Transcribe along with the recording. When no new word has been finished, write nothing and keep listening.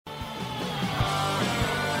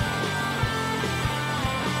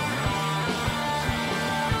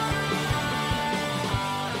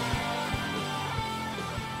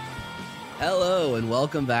Hello, and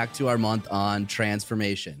welcome back to our month on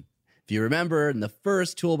transformation. If you remember, in the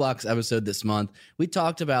first Toolbox episode this month, we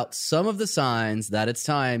talked about some of the signs that it's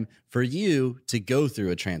time for you to go through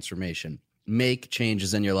a transformation, make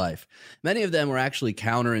changes in your life. Many of them were actually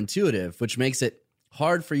counterintuitive, which makes it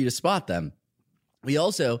hard for you to spot them. We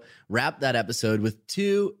also wrapped that episode with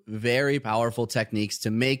two very powerful techniques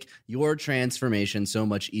to make your transformation so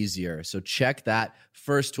much easier. So check that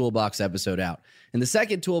first Toolbox episode out. In the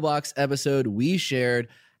second Toolbox episode, we shared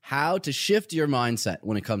how to shift your mindset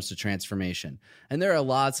when it comes to transformation. And there are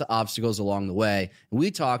lots of obstacles along the way. And we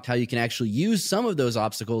talked how you can actually use some of those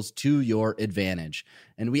obstacles to your advantage.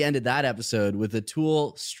 And we ended that episode with a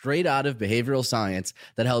tool straight out of behavioral science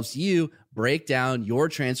that helps you break down your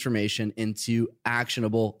transformation into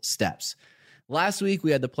actionable steps. Last week,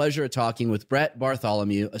 we had the pleasure of talking with Brett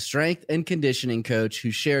Bartholomew, a strength and conditioning coach who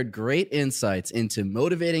shared great insights into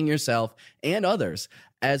motivating yourself and others,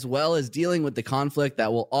 as well as dealing with the conflict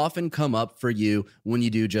that will often come up for you when you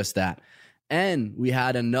do just that. And we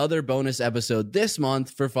had another bonus episode this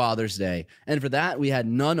month for Father's Day. And for that, we had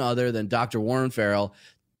none other than Dr. Warren Farrell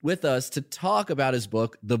with us to talk about his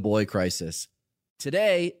book, The Boy Crisis.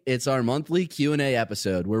 Today, it's our monthly Q&A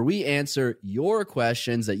episode where we answer your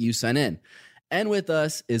questions that you sent in. And with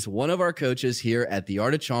us is one of our coaches here at The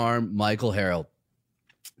Art of Charm, Michael Herold.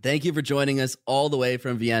 Thank you for joining us all the way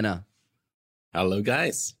from Vienna. Hello,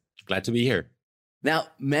 guys. Glad to be here. Now,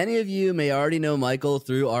 many of you may already know Michael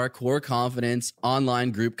through our Core Confidence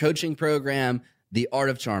online group coaching program, the Art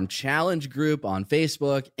of Charm Challenge group on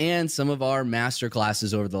Facebook, and some of our master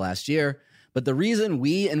classes over the last year. But the reason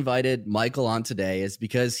we invited Michael on today is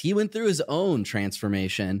because he went through his own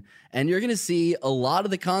transformation, and you're going to see a lot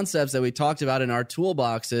of the concepts that we talked about in our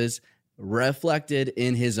toolboxes reflected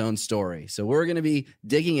in his own story. So we're going to be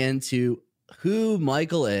digging into who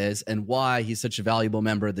Michael is and why he's such a valuable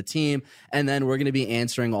member of the team. And then we're going to be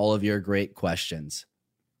answering all of your great questions.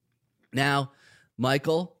 Now,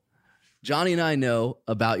 Michael, Johnny and I know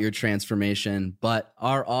about your transformation, but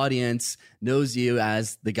our audience knows you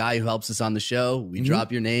as the guy who helps us on the show. We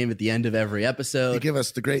drop your name at the end of every episode. You give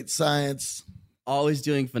us the great science. Always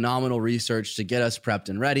doing phenomenal research to get us prepped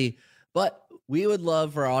and ready. But we would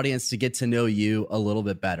love for our audience to get to know you a little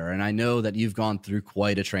bit better. And I know that you've gone through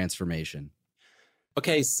quite a transformation.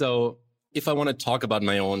 Okay, so if I want to talk about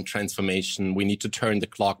my own transformation, we need to turn the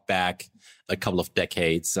clock back a couple of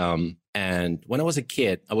decades. And when I was a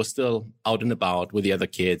kid, I was still out and about with the other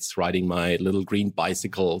kids, riding my little green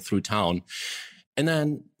bicycle through town. And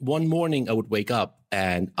then one morning I would wake up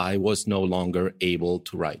and I was no longer able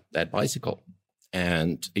to ride that bicycle.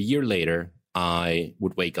 And a year later, I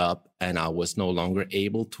would wake up and I was no longer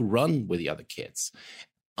able to run with the other kids.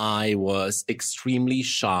 I was extremely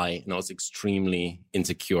shy and I was extremely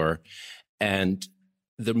insecure. And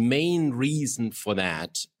the main reason for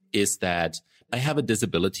that is that I have a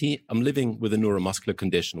disability. I'm living with a neuromuscular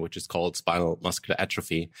condition, which is called spinal muscular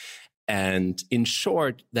atrophy. And in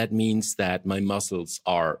short, that means that my muscles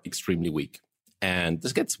are extremely weak. And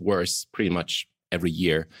this gets worse pretty much every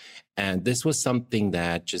year. And this was something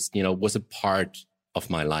that just, was a part of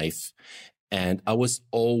my life. And I was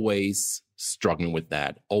always struggling with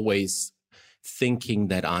that, always thinking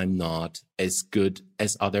that I'm not as good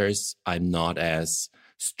as others. I'm not as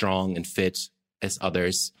strong and fit as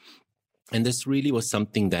others. And this really was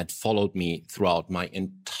something that followed me throughout my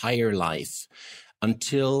entire life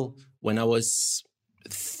until when I was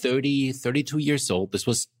 32 years old. This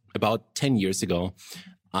was about 10 years ago.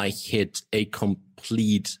 I hit a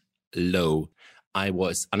complete low. I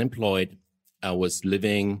was unemployed. I was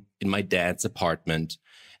living in my dad's apartment.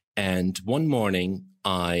 And one morning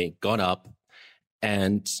I got up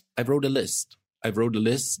and I wrote a list. I wrote a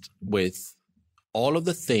list with all of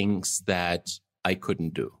the things that I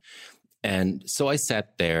couldn't do. And so I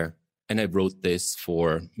sat there and I wrote this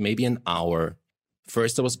for maybe an hour.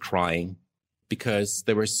 First, I was crying because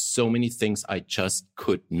there were so many things I just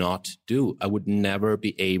could not do. I would never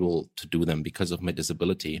be able to do them because of my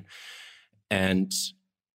disability. And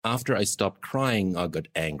after I stopped crying, I got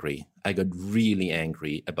angry. I got really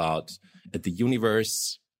angry about the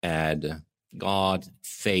universe and God,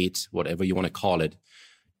 fate, whatever you want to call it.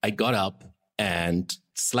 I got up and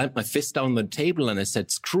slammed my fist down on the table and I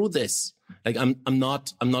said, screw this. Like, I'm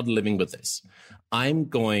not living with this. I'm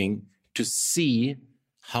going to see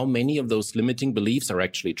how many of those limiting beliefs are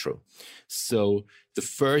actually true. So the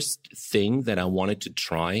first thing that I wanted to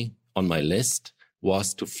try on my list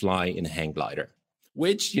was to fly in a hang glider,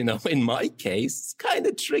 which, in my case, is kind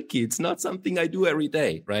of tricky. It's not something I do every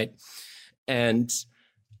day, right? And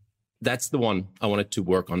that's the one I wanted to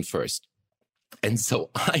work on first. And so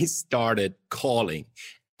I started calling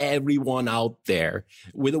everyone out there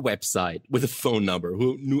with a website, with a phone number,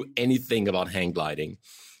 who knew anything about hang gliding.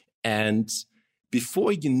 And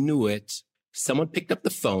before you knew it, someone picked up the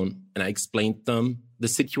phone and I explained them the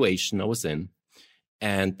situation I was in.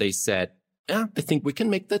 And they said, yeah, I think we can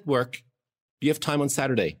make that work. Do you have time on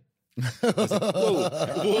Saturday? I was like,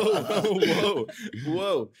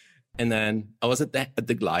 whoa. And then I was at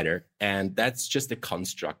the glider, and that's just a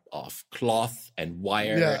construct of cloth and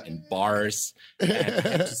wire and bars, and I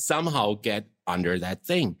had to somehow get under that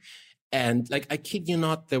thing. And like, I kid you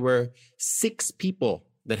not, there were 6 people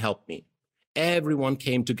that helped me. Everyone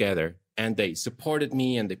came together and they supported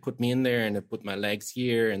me and they put me in there and they put my legs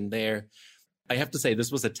here and there. I have to say,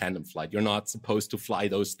 this was a tandem flight. You're not supposed to fly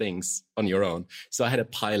those things on your own. So I had a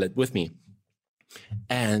pilot with me,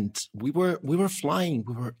 and we were flying.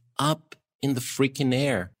 We were up in the freaking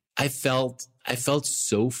air. I felt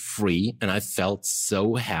so free and I felt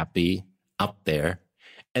so happy up there.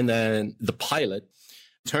 And then the pilot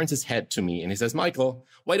turns his head to me and he says, Michael,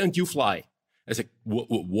 why don't you fly? I was like,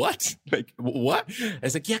 what? Like, what? I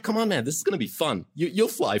was like, yeah, come on, man. This is going to be fun. You'll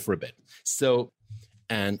fly for a bit.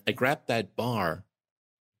 And I grabbed that bar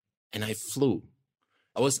and I flew.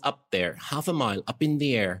 I was up there, half a mile up in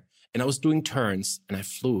the air, and I was doing turns and I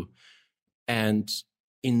flew. And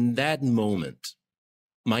in that moment,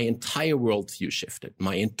 my entire worldview shifted.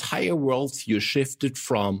 My entire worldview shifted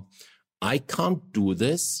from, I can't do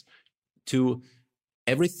this, to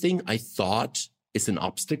everything I thought is an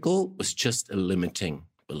obstacle was just a limiting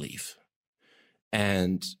belief.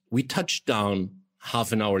 And we touched down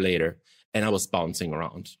half an hour later, and I was bouncing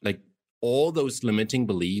around. Like, all those limiting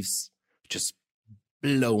beliefs just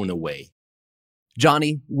blown away.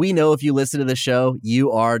 Johnny, we know if you listen to the show,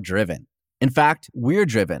 you are driven. In fact, we're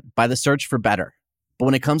driven by the search for better. But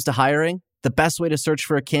when it comes to hiring, the best way to search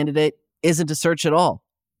for a candidate isn't to search at all.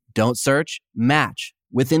 Don't search, match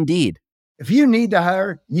with Indeed. If you need to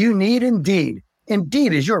hire, you need Indeed.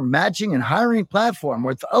 Indeed is your matching and hiring platform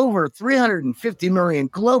with over 350 million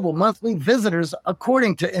global monthly visitors,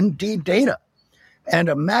 according to Indeed data, and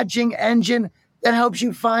a matching engine that helps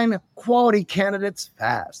you find quality candidates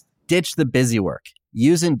fast. Ditch the busy work.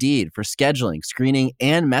 Use Indeed for scheduling, screening,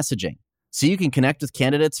 and messaging so you can connect with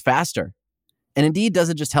candidates faster. And Indeed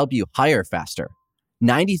doesn't just help you hire faster.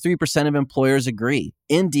 93% of employers agree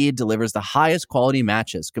Indeed delivers the highest quality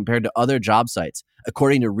matches compared to other job sites,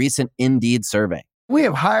 according to recent Indeed survey. We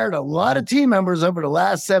have hired a lot of team members over the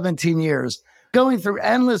last 17 years. Going through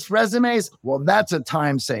endless resumes, well, that's a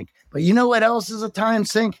time sink. But you know what else is a time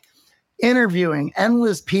sink? Interviewing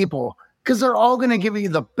endless people, because they're all going to give you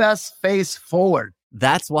the best face forward.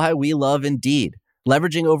 That's why we love Indeed,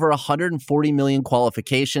 leveraging over 140 million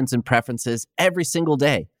qualifications and preferences every single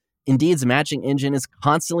day. Indeed's matching engine is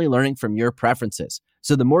constantly learning from your preferences.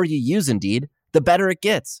 So the more you use Indeed, the better it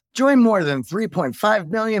gets. Join more than 3.5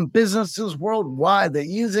 million businesses worldwide that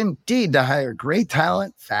use Indeed to hire great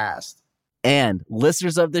talent fast. And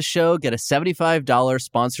listeners of this show get a $75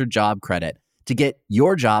 sponsored job credit to get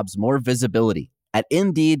your jobs more visibility at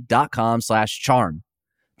Indeed.com/charm.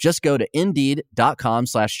 Just go to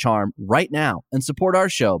Indeed.com/charm right now and support our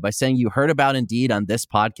show by saying you heard about Indeed on this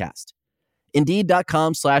podcast.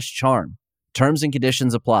 Indeed.com/charm. Terms and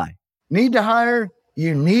conditions apply. Need to hire?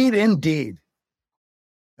 You need Indeed.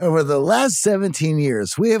 Over the last 17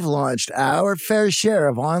 years, we have launched our fair share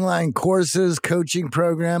of online courses, coaching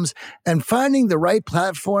programs, and finding the right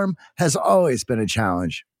platform has always been a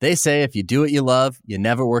challenge. They say if you do what you love, you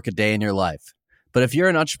never work a day in your life. But if you're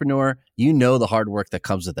an entrepreneur, you know the hard work that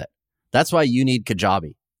comes with it. That's why you need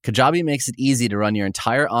Kajabi. Kajabi makes it easy to run your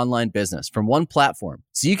entire online business from one platform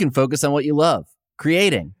so you can focus on what you love,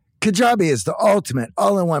 creating. Kajabi is the ultimate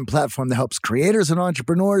all-in-one platform that helps creators and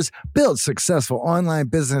entrepreneurs build successful online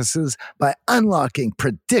businesses by unlocking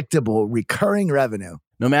predictable, recurring revenue.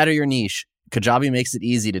 No matter your niche, Kajabi makes it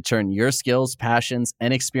easy to turn your skills, passions,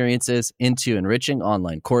 and experiences into enriching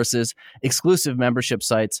online courses, exclusive membership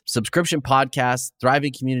sites, subscription podcasts,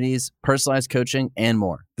 thriving communities, personalized coaching, and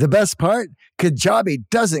more. The best part? Kajabi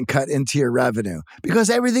doesn't cut into your revenue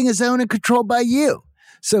because everything is owned and controlled by you.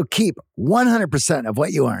 So keep 100% of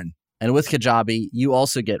what you earn. And with Kajabi, you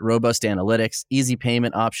also get robust analytics, easy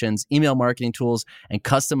payment options, email marketing tools, and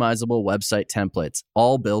customizable website templates,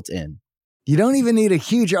 all built in. You don't even need a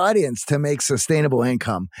huge audience to make sustainable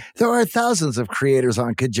income. There are thousands of creators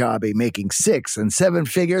on Kajabi making 6 and 7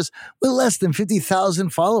 figures with less than 50,000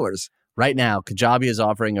 followers. Right now, Kajabi is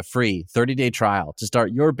offering a free 30-day trial to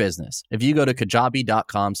start your business if you go to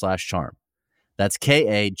kajabi.com/charm. That's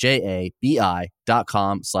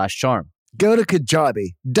Kajabi.com/charm. Go to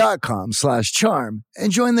kajabi.com/charm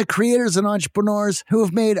and join the creators and entrepreneurs who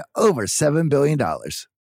have made over $7 billion.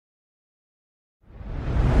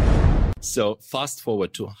 So fast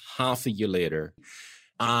forward to half a year later,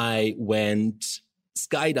 I went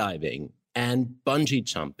skydiving and bungee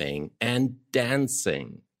jumping and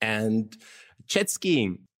dancing and jet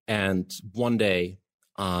skiing. And one day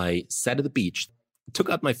I sat at the beach, took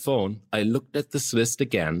out my phone, I looked at this list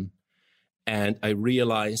again, and I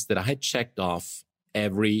realized that I had checked off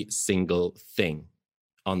every single thing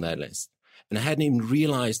on that list. And I hadn't even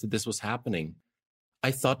realized that this was happening.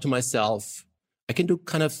 I thought to myself, I can do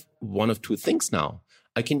kind of one of two things now.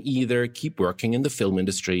 I can either keep working in the film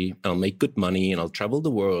industry, I'll make good money and I'll travel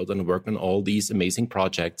the world and work on all these amazing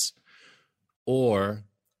projects, or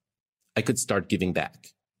I could start giving back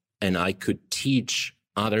and I could teach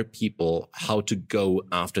other people how to go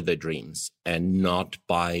after their dreams and not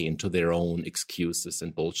buy into their own excuses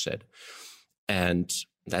and bullshit. And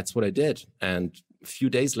that's what I did. And a few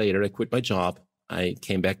days later, I quit my job. I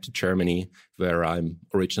came back to Germany, where I'm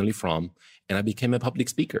originally from, and I became a public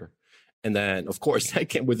speaker. And then, of course, that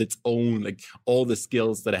came with its own, like all the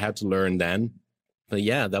skills that I had to learn then. But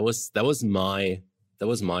yeah, that was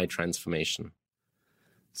my transformation.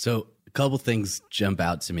 So a couple things jump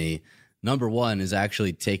out to me. Number one is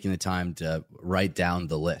actually taking the time to write down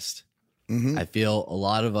the list. Mm-hmm. I feel a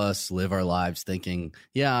lot of us live our lives thinking,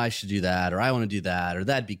 yeah, I should do that, or I want to do that, or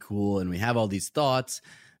that'd be cool. And we have all these thoughts,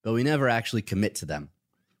 but we never actually commit to them.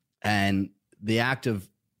 And the act of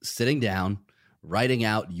sitting down, writing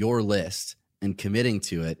out your list and committing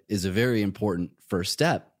to it is a very important first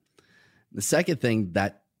step. The second thing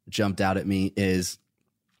that jumped out at me is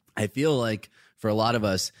I feel like for a lot of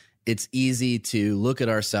us, it's easy to look at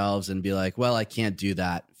ourselves and be like, well, I can't do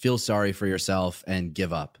that. Feel sorry for yourself and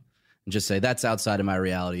give up. And just say, that's outside of my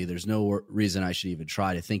reality. There's no reason I should even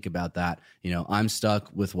try to think about that. You know, I'm stuck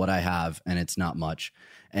with what I have and it's not much.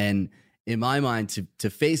 And in my mind, to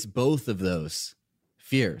face both of those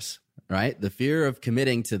fears, right? The fear of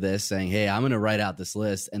committing to this, saying, hey, I'm going to write out this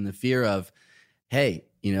list, and the fear of, hey,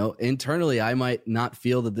 you know, internally, I might not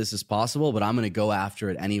feel that this is possible, but I'm going to go after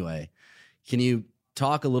it anyway. Can you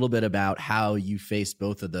talk a little bit about how you face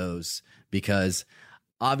both of those? Because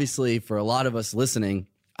obviously for a lot of us listening,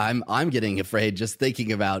 I'm getting afraid just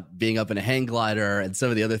thinking about being up in a hang glider and some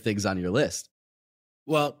of the other things on your list.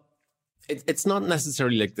 Well, it's not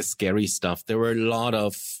necessarily like the scary stuff. There were a lot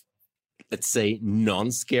of, let's say,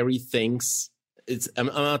 non-scary things. I'm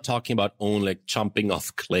not talking about only like jumping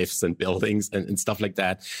off cliffs and buildings and stuff like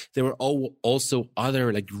that. There were also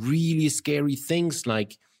other like really scary things,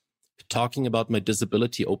 like talking about my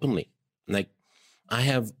disability openly. Like I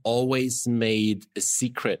have always made a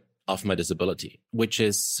secret of my disability, which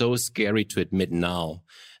is so scary to admit now.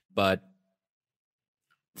 But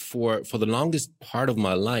for the longest part of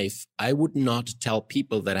my life, I would not tell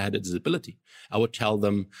people that I had a disability. I would tell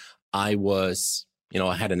them I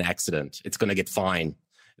had an accident. It's going to get fine.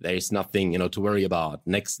 There's nothing, to worry about.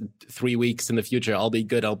 Next 3 weeks in the future, I'll be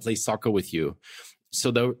good. I'll play soccer with you.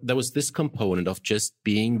 So there was this component of just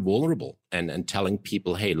being vulnerable and telling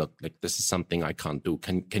people, hey, look, like this is something I can't do.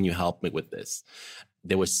 Can you help me with this?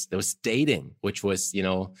 There was dating, which was,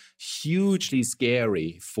 hugely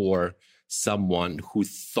scary for someone who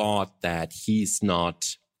thought that he's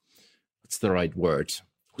not, what's the right word?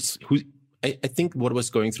 I think what was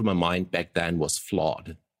going through my mind back then was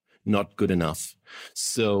flawed, not good enough.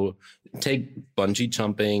 So take bungee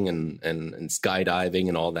jumping and skydiving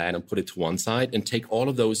and all that and put it to one side, and take all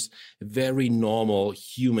of those very normal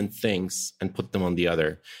human things and put them on the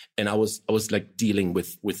other. And I was like dealing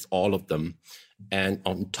with all of them. And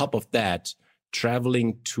on top of that,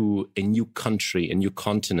 traveling to a new country, a new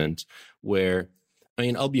continent where,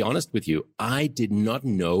 I'll be honest with you, I did not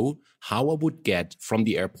know how I would get from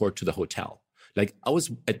the airport to the hotel. Like I was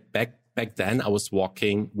back then, I was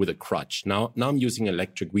walking with a crutch. Now I'm using an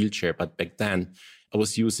electric wheelchair, but back then I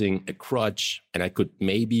was using a crutch and I could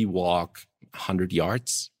maybe walk 100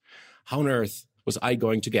 yards. How on earth was I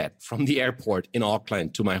going to get from the airport in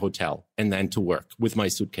Auckland to my hotel and then to work with my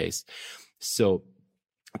suitcase? So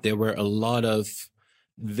there were a lot of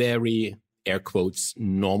very, air quotes,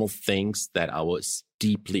 normal things that I was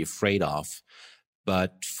deeply afraid of.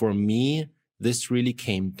 But for me, this really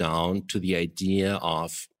came down to the idea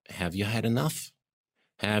of, have you had enough?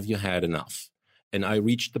 Have you had enough? And I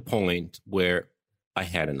reached the point where I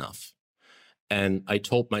had enough. And I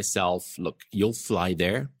told myself, look, you'll fly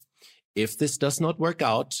there. If this does not work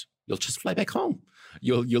out, you'll just fly back home.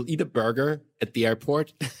 You'll eat a burger at the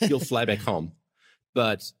airport. You'll fly back home.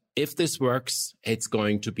 But if this works, it's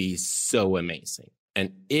going to be so amazing.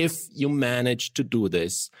 And if you manage to do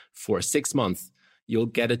this for 6 months, you'll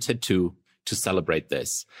get a tattoo to celebrate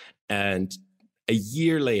this. And a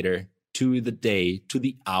year later, to the day, to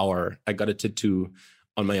the hour, I got a tattoo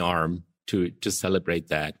on my arm to celebrate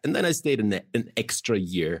that. And then I stayed an extra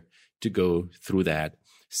year to go through that.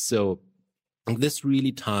 So this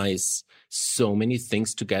really ties so many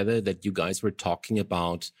things together that you guys were talking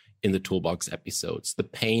about in the Toolbox episodes. The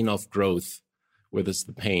pain of growth versus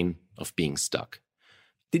the pain of being stuck.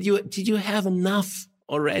 Did you have enough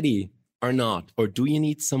already or not? Or do you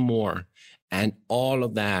need some more? And all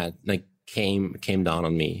of that like came down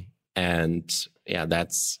on me. And yeah,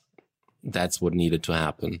 that's what needed to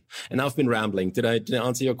happen. And I've been rambling. Did I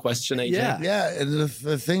answer your question, AJ? Yeah. And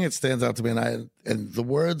the thing that stands out to me, and the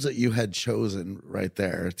words that you had chosen right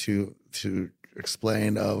there to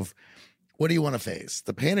explain of what do you want to face,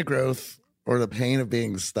 the pain of growth or the pain of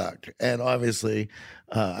being stuck? And obviously,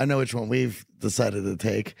 I know which one we've decided to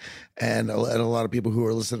take, and a lot of people who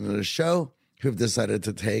are listening to the show who've decided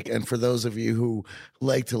to take. And for those of you who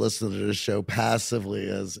like to listen to the show passively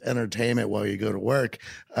as entertainment while you go to work,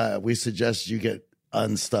 we suggest you get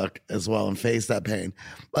unstuck as well and face that pain.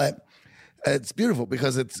 But it's beautiful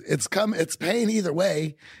because it's pain either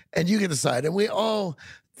way, and you can decide. And we all,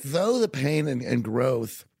 though the pain and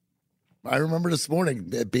growth, I remember this morning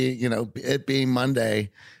it being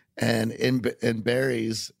Monday and in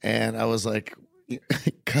Barry's, and I was like,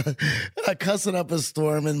 cussing up a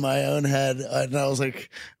storm in my own head, and I was like,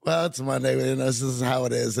 well, it's Monday, this is how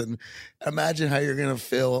it is. And imagine how you're gonna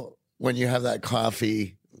feel when you have that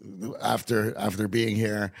coffee after being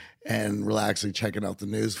here and relaxing, checking out the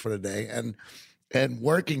news for the day and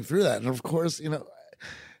working through that. And of course,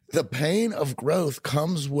 the pain of growth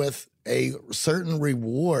comes with a certain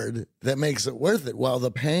reward that makes it worth it, while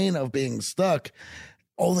the pain of being stuck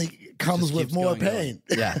only comes with more pain.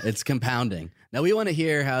 Yeah, it's compounding. Now we want to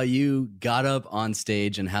hear how you got up on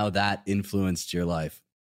stage and how that influenced your life.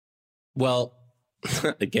 Well,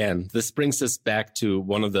 again, this brings us back to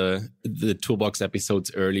one of the Toolbox episodes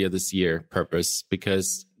earlier this year, Purpose,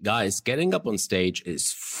 because guys, getting up on stage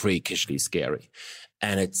is freakishly scary.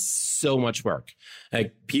 And it's so much work.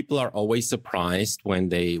 Like, people are always surprised when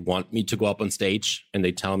they want me to go up on stage and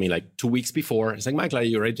they tell me like 2 weeks before, it's like, Michael, are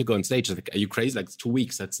you ready to go on stage? Like, are you crazy? Like, 2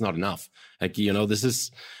 weeks, that's not enough. Like,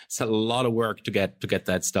 it's a lot of work to get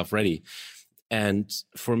that stuff ready. And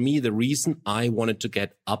for me, the reason I wanted to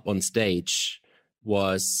get up on stage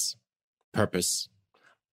was purpose.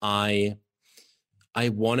 I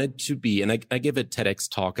wanted to be, and I give a TEDx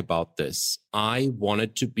talk about this. I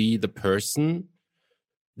wanted to be the person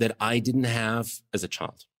that I didn't have as a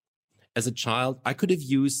child. As a child, I could have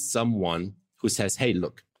used someone who says, hey,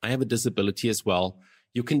 look, I have a disability as well.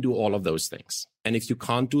 You can do all of those things. And if you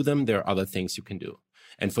can't do them, there are other things you can do.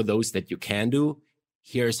 And for those that you can do,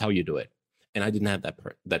 here's how you do it. And I didn't have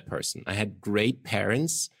that person. I had great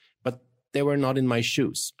parents, but they were not in my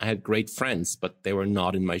shoes. I had great friends, but they were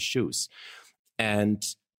not in my shoes. And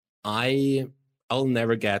I'll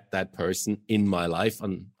never get that person in my life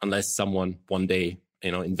unless someone one day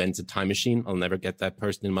invents a time machine. I'll never get that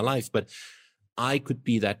person in my life, but I could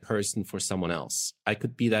be that person for someone else. I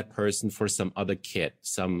could be that person for some other kid,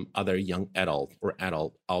 some other young adult or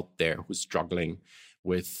adult out there who's struggling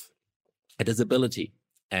with a disability.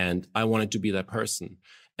 And I wanted to be that person.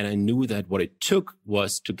 And I knew that what it took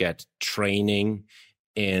was to get training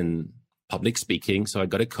in public speaking. So I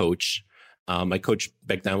got a coach. My coach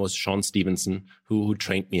back then was Sean Stevenson, who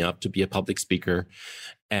trained me up to be a public speaker.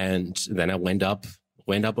 And then I went up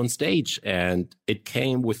on stage, and it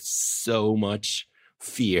came with so much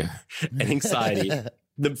fear and anxiety.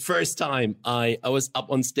 The first time I was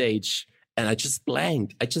up on stage, and I just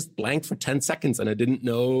blanked. I just blanked for 10 seconds, and I didn't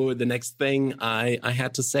know the next thing I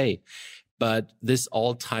had to say. But this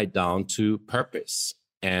all tied down to purpose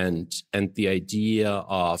and the idea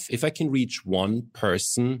of, if I can reach one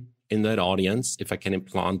person in that audience, if I can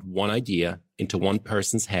implant one idea into one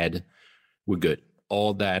person's head, we're good.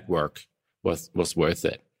 All that work was worth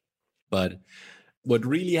it. But what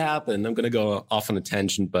really happened, I'm going to go off on a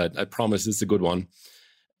tangent, but I promise it's a good one.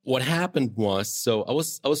 What happened was, so I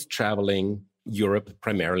was traveling Europe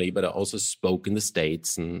primarily, but I also spoke in the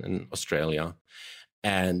States and Australia.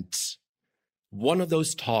 And one of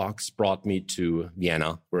those talks brought me to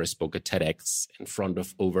Vienna, where I spoke at TEDx in front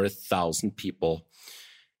of over 1,000 people.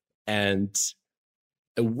 And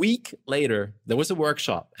a week later, there was a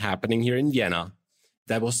workshop happening here in Vienna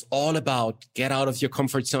that was all about get out of your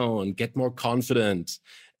comfort zone, get more confident.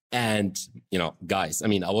 And, guys, I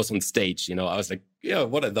was on stage, I was like,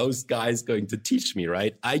 what are those guys going to teach me,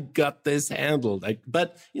 right? I got this handled.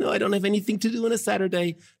 But I don't have anything to do on a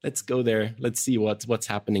Saturday. Let's go there. Let's see what's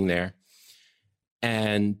happening there.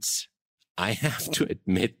 And I have to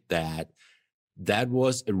admit that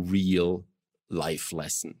was a real life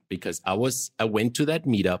lesson, because I went to that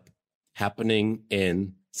meetup happening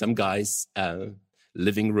in some guy's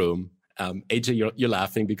living room. AJ, you're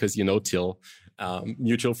laughing because you know Till,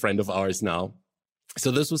 mutual friend of ours now. So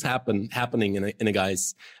this was happening in a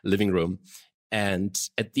guy's living room. And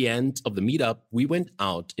at the end of the meetup, we went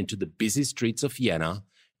out into the busy streets of Vienna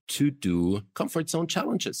to do comfort zone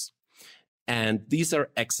challenges. And these are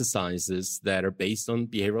exercises that are based on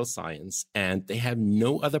behavioral science, and they have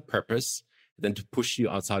no other purpose than to push you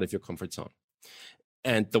outside of your comfort zone.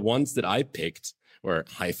 And the ones that I picked were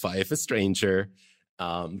high five a stranger,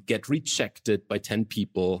 get rejected by 10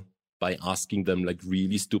 people by asking them like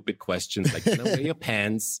really stupid questions, like, can I wear your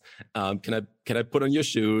pants? Can I put on your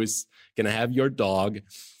shoes? Can I have your dog?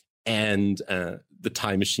 And the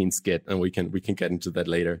time machine skit, and we can get into that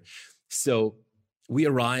later. So we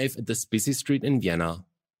arrive at this busy street in Vienna,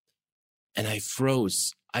 and I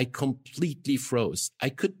froze. I completely froze. I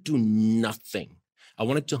could do nothing. I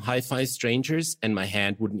wanted to high-five strangers, and my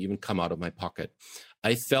hand wouldn't even come out of my pocket.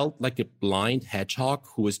 I felt like a blind hedgehog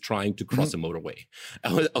who was trying to cross a motorway.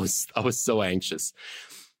 I was so anxious.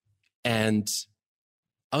 And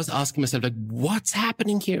I was asking myself, like, what's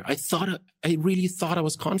happening here? I really thought I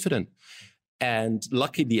was confident. And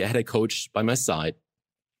luckily I had a coach by my side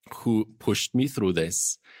who pushed me through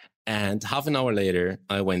this. And half an hour later,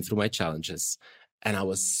 I went through my challenges. And I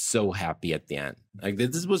was so happy at the end. Like,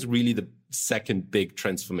 this was really the second big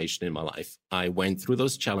transformation in my life. I went through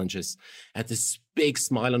those challenges, had this big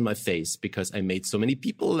smile on my face because I made so many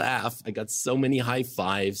people laugh. I got so many high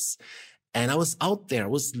fives, and I was out there. I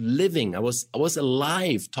was living. I was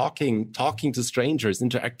alive, talking to strangers,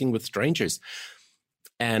 interacting with strangers.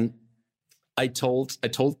 And I told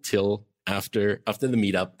Till after the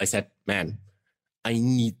meetup, I said, man, I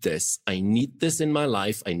need this. I need this in my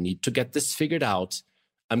life. I need to get this figured out.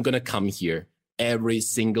 I'm going to come here every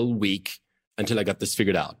single week until I got this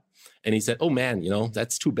figured out. And he said, oh man,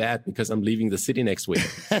 that's too bad because I'm leaving the city next week.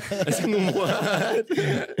 I said, what?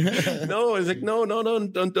 No, I was like, no,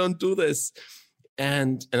 don't do this.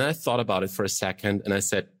 And I thought about it for a second, and I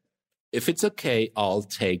said, if it's okay, I'll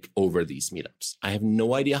take over these meetups. I have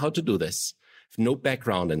no idea how to do this. I have no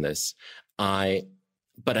background in this.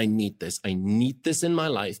 But I need this. I need this in my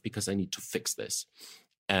life because I need to fix this.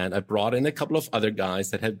 And I brought in a couple of other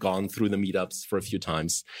guys that had gone through the meetups for a few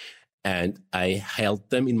times. And I held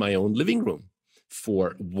them in my own living room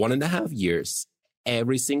for 1.5 years.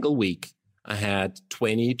 Every single week, I had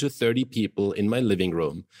 20 to 30 people in my living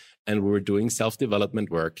room, and we were doing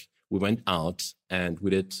self-development work. We went out and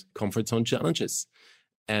we did comfort zone challenges.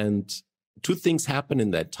 And 2 things happened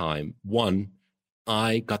in that time. One,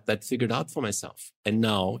 I got that figured out for myself. And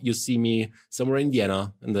now you see me somewhere in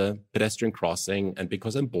Vienna in the pedestrian crossing, and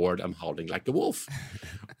because I'm bored, I'm howling like a wolf.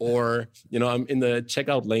 Or, I'm in the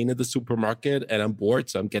checkout lane at the supermarket and I'm bored,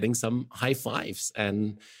 so I'm getting some high fives.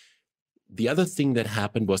 And the other thing that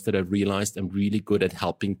happened was that I realized I'm really good at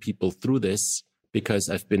helping people through this because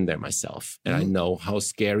I've been there myself. And I know how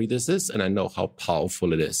scary this is, and I know how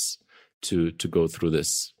powerful it is to go through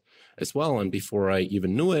this as well. And before I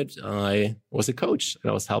even knew it, I was a coach, and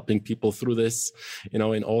I was helping people through this, in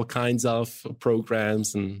all kinds of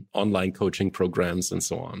programs and online coaching programs and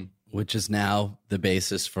so on. Which is now the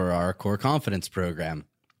basis for our core confidence program.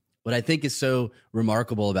 What I think is so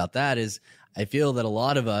remarkable about that is I feel that a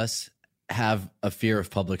lot of us have a fear of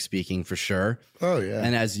public speaking for sure. Oh, yeah.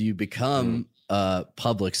 And as you become a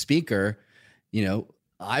public speaker,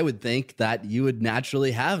 I would think that you would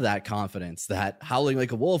naturally have that confidence, that howling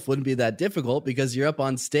like a wolf wouldn't be that difficult because you're up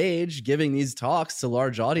on stage giving these talks to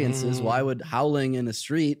large audiences. Why would howling in the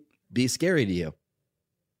street be scary to you?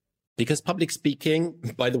 Because public speaking,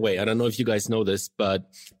 by the way, I don't know if you guys know this, but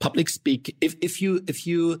public speak, if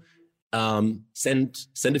you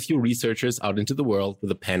send a few researchers out into the world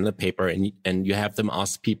with a pen and a paper, and you have them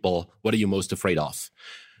ask people, what are you most afraid of?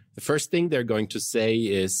 The first thing they're going to say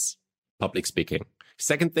is public speaking.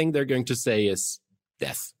 Second thing they're going to say is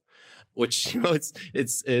death, which,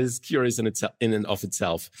 it's curious in and of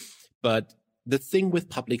itself. But the thing with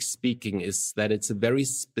public speaking is that it's a very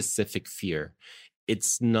specific fear.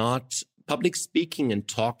 It's not public speaking and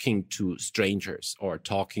talking to strangers or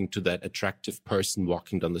talking to that attractive person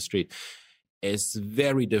walking down the street is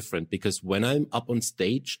very different, because when I'm up on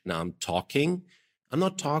stage and I'm talking, I'm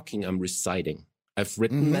not talking, I'm reciting. I've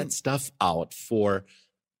written that stuff out for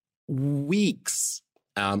weeks.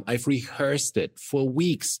 I've rehearsed it for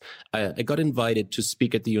weeks. I got invited to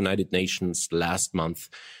speak at the United Nations last month.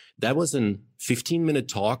 That was a 15-minute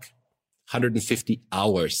talk, 150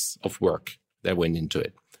 hours of work that went into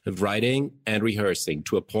it, of writing and rehearsing,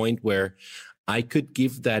 to a point where I could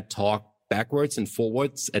give that talk backwards and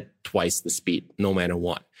forwards at twice the speed, no matter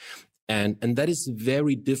what. And that is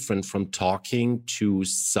very different from talking to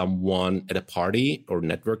someone at a party or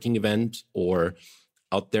networking event or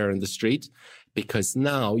out there in the street, because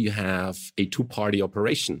now you have a two-party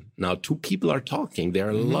operation. Now, two people are talking. There are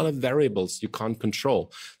a lot of variables you can't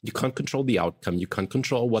control. You can't control the outcome. You can't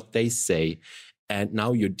control what they say. And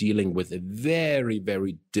now you're dealing with a very,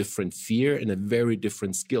 very different fear and a very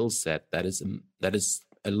different skill set that is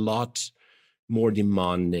a lot more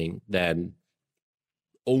demanding than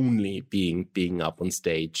only being up on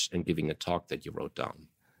stage and giving a talk that you wrote down.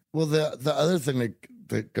 Well, the other thing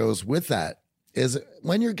that goes with that is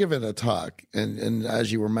when you're giving a talk, and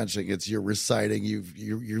as you were mentioning, it's you're reciting,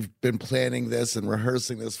 you've been planning this and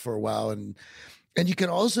rehearsing this for a while, and you can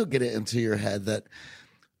also get it into your head that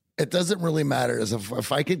it doesn't really matter as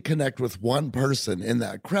if I could connect with one person in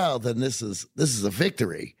that crowd, then this is a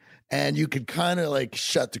victory, and you could kind of like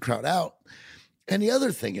shut the crowd out. And the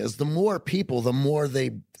other thing is, the more people, the more they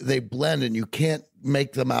blend, and you can't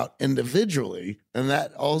make them out individually, and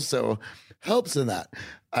that also helps in that.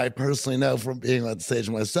 I personally know from being on stage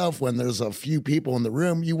myself, when there's a few people in the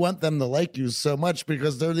room, you want them to like you so much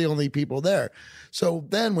because they're the only people there. So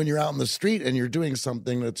then when you're out in the street and you're doing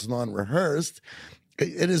something that's non-rehearsed,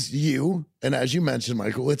 it is you. And as you mentioned,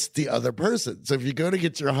 Michael, it's the other person. So if you go to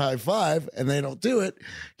get your high five and they don't do it,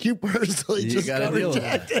 you personally just got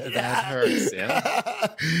rejected. That hurts, yeah.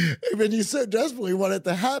 When you so desperately want it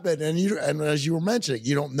to happen, and as you were mentioning,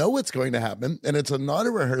 you don't know what's going to happen, and it's a not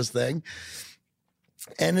a rehearsed thing.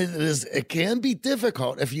 And it can be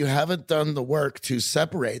difficult if you haven't done the work to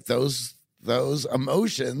separate those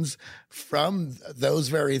emotions from those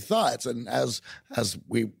very thoughts. And as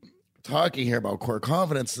we talking here about core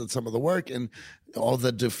confidence and some of the work and all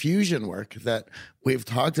the diffusion work that we've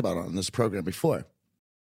talked about on this program before.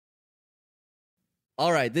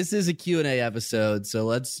 All right, this is a Q&A episode, so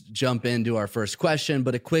let's jump into our first question.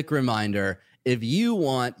 But a quick reminder, if you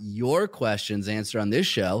want your questions answered on this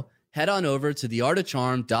show, head on over to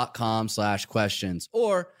theartofcharm.com/questions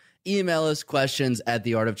or email us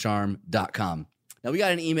questions@theartofcharm.com. Now, we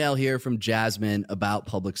got an email here from Jasmine about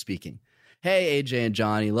public speaking. Hey, AJ and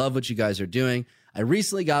Johnny, love what you guys are doing. I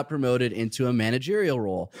recently got promoted into a managerial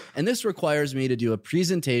role, and this requires me to do a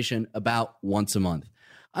presentation about once a month.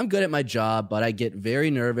 I'm good at my job, but I get very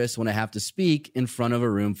nervous when I have to speak in front of a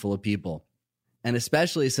room full of people. And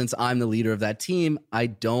especially since I'm the leader of that team, I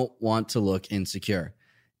don't want to look insecure.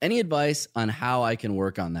 Any advice on how I can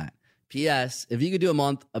work on that? P.S. If you could do a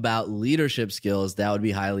month about leadership skills, that would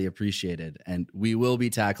be highly appreciated. And we will be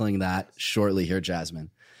tackling that shortly here, Jasmine.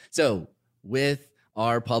 So with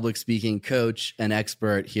our public speaking coach and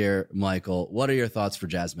expert here, Michael, what are your thoughts for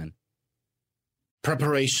Jasmine?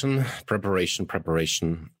 Preparation.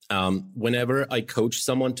 Whenever I coach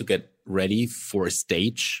someone to get ready for a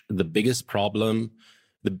stage, the biggest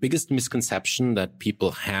misconception that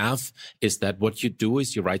people have is that what you do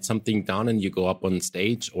is you write something down and you go up on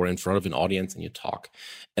stage or in front of an audience and you talk.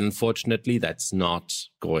 And unfortunately, that's not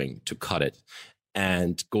going to cut it.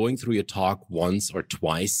 And going through your talk once or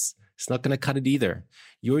twice, it's not going to cut it either.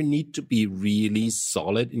 You need to be really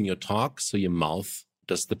solid in your talk so your mouth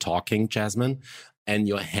does the talking, Jasmine, and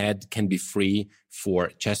your head can be free for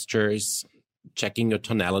gestures, checking your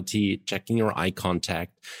tonality, checking your eye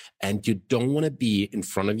contact. And you don't want to be in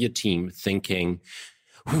front of your team thinking,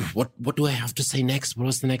 what do I have to say next? What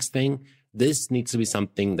was the next thing? This needs to be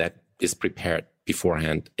something that is prepared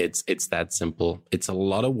beforehand. It's that simple. It's a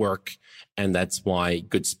lot of work. And that's why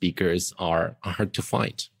good speakers are hard to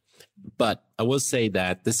find. But I will say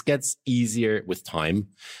that this gets easier with time,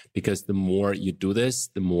 because the more you do this,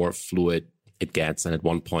 the more fluid it gets. And at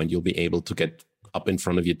one point, you'll be able to get up in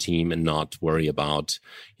front of your team and not worry about,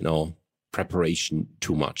 preparation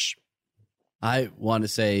too much. I want to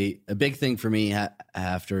say a big thing for me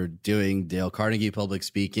after doing Dale Carnegie public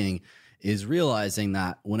speaking is realizing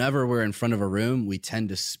that whenever we're in front of a room, we tend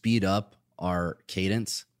to speed up our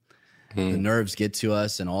cadence. The nerves get to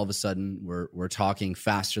us, and all of a sudden we're talking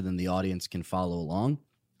faster than the audience can follow along.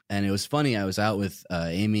 And it was funny. I was out with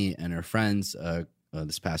Amy and her friends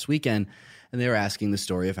this past weekend, and they were asking the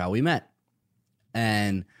story of how we met.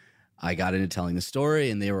 And I got into telling the story,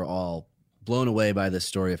 and they were all blown away by the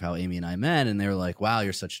story of how Amy and I met. And they were like, wow,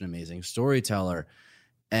 you're such an amazing storyteller.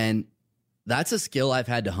 And that's a skill I've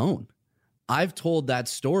had to hone. I've told that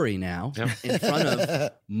story now in front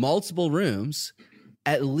of multiple rooms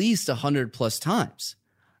at least 100+ times.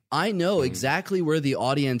 I know exactly where the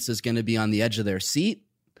audience is going to be on the edge of their seat.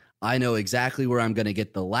 I know exactly where I'm going to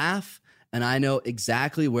get the laugh. And I know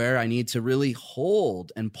exactly where I need to really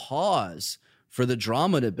hold and pause for the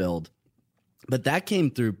drama to build. But that came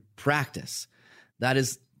through practice. That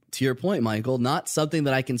is to your point, Michael, not something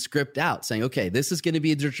that I can script out saying, okay, this is going to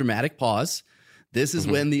be the dramatic pause. This is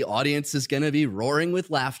when the audience is going to be roaring with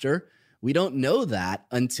laughter. We don't know that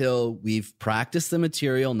until we've practiced the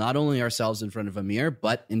material, not only ourselves in front of a mirror,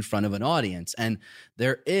 but in front of an audience. And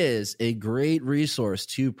there is a great resource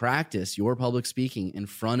to practice your public speaking in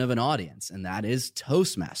front of an audience, and that is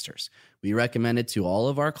Toastmasters. We recommend it to all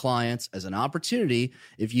of our clients as an opportunity.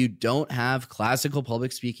 If you don't have classical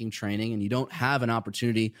public speaking training and you don't have an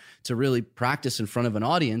opportunity to really practice in front of an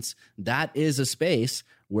audience, that is a space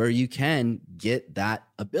where you can get that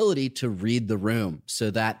ability to read the room so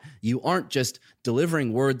that you aren't just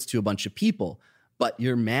delivering words to a bunch of people, but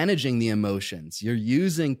you're managing the emotions. You're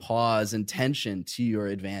using pause and tension to your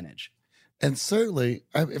advantage. And certainly,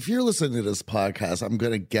 if you're listening to this podcast, I'm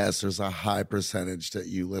going to guess there's a high percentage that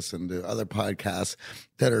you listen to other podcasts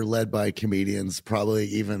that are led by comedians, probably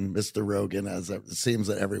even Mr. Rogan, as it seems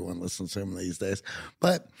that everyone listens to him these days.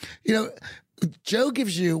 But, you know, Joe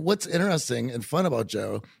gives you, what's interesting and fun about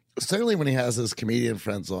Joe, certainly when he has his comedian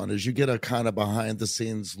friends on, is you get a kind of behind the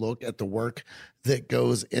scenes look at the work that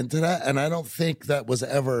goes into that. And I don't think that was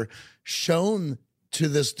ever shown to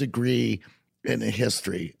this degree in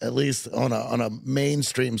history, at least on a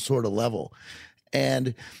mainstream sort of level.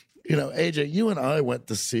 And, you know, AJ, you and I went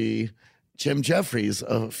to see Jim Jeffries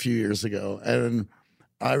a few years ago. And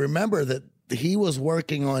I remember that he was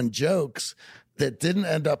working on jokes that didn't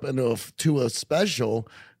end up to a special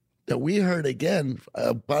that we heard again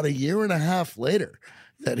about a year and a half later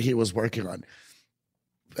that he was working on.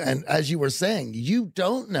 And as you were saying, you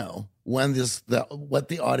don't know when what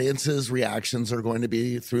the audience's reactions are going to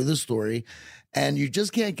be through the story, and you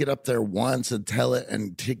just can't get up there once and tell it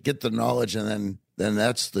and get the knowledge, and then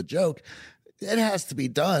that's the joke. It has to be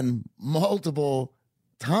done multiple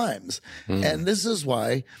times, and this is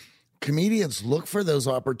why comedians look for those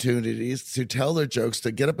opportunities to tell their jokes,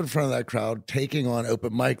 to get up in front of that crowd, taking on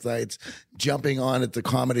open mic nights, jumping on at the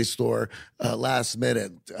Comedy Store last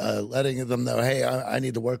minute, letting them know, hey, I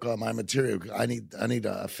need to work on my material. I need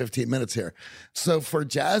 15 minutes here. So for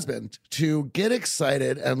Jasmine to get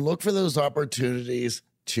excited and look for those opportunities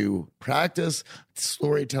to practice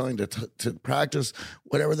storytelling, to practice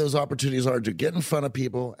whatever those opportunities are, to get in front of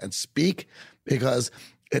people and speak, because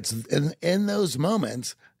it's in those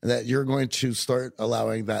moments that you're going to start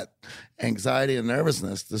allowing that anxiety and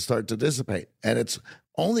nervousness to start to dissipate. And it's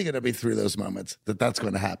only going to be through those moments that that's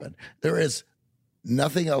going to happen. There is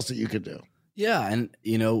nothing else that you could do. Yeah. And,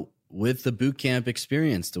 you know, with the boot camp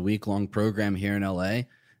experience, the week-long program here in LA,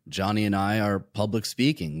 Johnny and I are public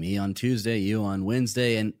speaking, me on Tuesday, you on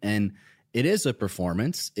Wednesday. And it is a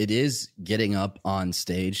performance. It is getting up on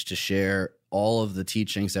stage to share all of the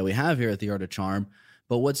teachings that we have here at the Art of Charm.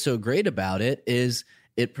 But what's so great about it is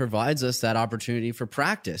it provides us that opportunity for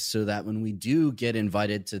practice so that when we do get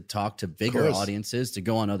invited to talk to bigger audiences, to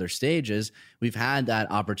go on other stages, we've had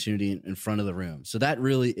that opportunity in front of the room. So that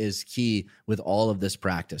really is key with all of this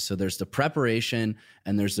practice. So there's the preparation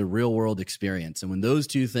and there's the real world experience. And when those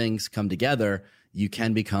two things come together, you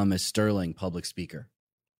can become a sterling public speaker.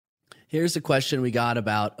 Here's a question we got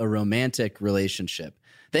about a romantic relationship.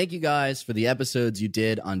 Thank you guys for the episodes you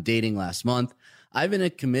did on dating last month. I've been in a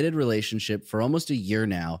committed relationship for almost a year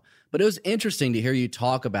now, but it was interesting to hear you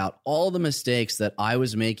talk about all the mistakes that I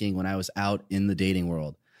was making when I was out in the dating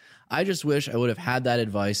world. I just wish I would have had that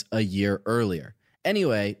advice a year earlier.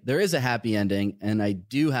 Anyway, there is a happy ending, and I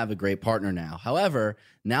do have a great partner now. However,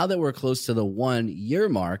 now that we're close to the 1 year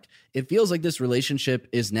mark, it feels like this relationship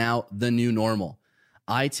is now the new normal.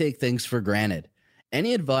 I take things for granted.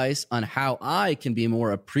 Any advice on how I can be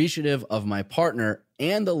more appreciative of my partner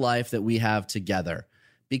and the life that we have together?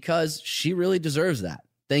 Because she really deserves that.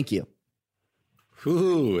 Thank you.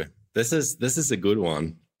 Ooh, this is a good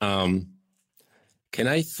one. Can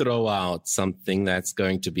I throw out something that's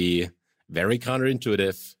going to be very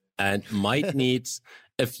counterintuitive and might need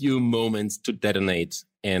a few moments to detonate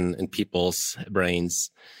in people's brains?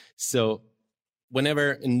 So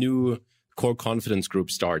whenever a new core confidence group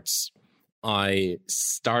starts, I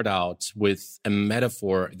start out with a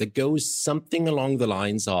metaphor that goes something along the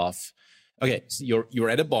lines of, okay, so you're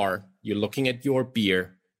at a bar, you're looking at your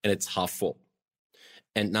beer, and it's half full.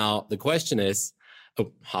 And now the question is,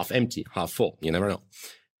 half empty, half full, you never know.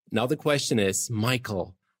 Now the question is,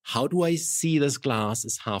 Michael, how do I see this glass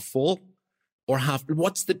as half full or half,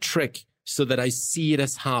 what's the trick so that I see it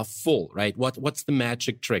as half full, right? What's the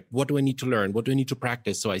magic trick? What do I need to learn? What do I need to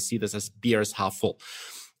practice so I see this as beer as half full?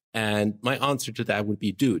 And my answer to that would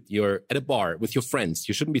be, dude, you're at a bar with your friends.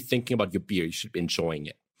 You shouldn't be thinking about your beer. You should be enjoying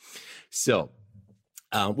it. So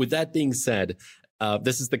with that being said,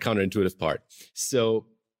 this is the counterintuitive part. So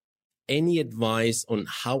any advice on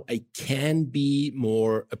how I can be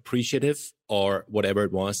more appreciative or whatever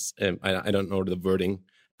it was. I don't know the wording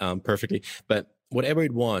perfectly, but whatever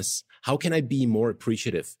it was, how can I be more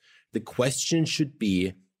appreciative? The question should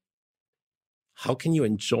be, how can you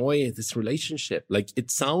enjoy this relationship? Like, it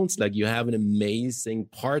sounds like you have an amazing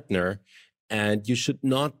partner, and you should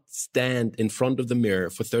not stand in front of the mirror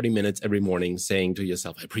for 30 minutes every morning saying to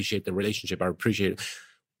yourself, I appreciate the relationship. I appreciate it.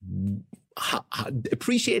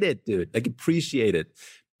 Appreciate it, dude. Like, appreciate it.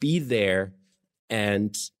 Be there.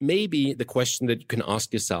 And maybe the question that you can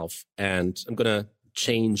ask yourself, and I'm going to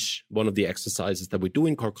change one of the exercises that we do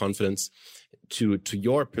in Core Confidence to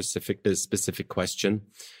your specific question.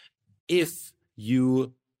 If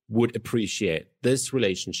you would appreciate this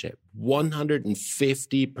relationship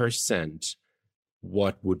 150%,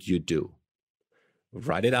 what would you do?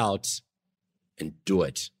 Write it out and do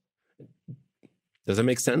it. Does that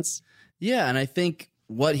make sense? Yeah, and I think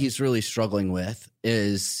what he's really struggling with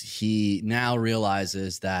is he now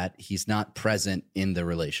realizes that he's not present in the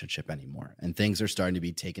relationship anymore, and things are starting to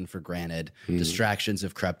be taken for granted. Distractions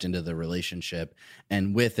have crept into the relationship,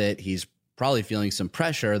 and with it, he's probably feeling some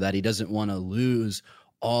pressure that he doesn't want to lose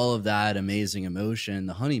all of that amazing emotion,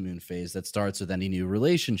 the honeymoon phase that starts with any new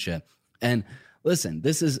relationship. And listen,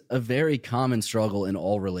 this is a very common struggle in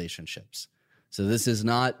all relationships. So this is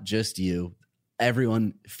not just you.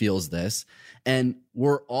 Everyone feels this, and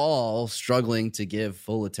we're all struggling to give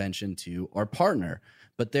full attention to our partner.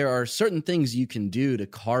 But there are certain things you can do to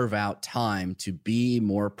carve out time to be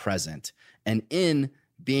more present. And in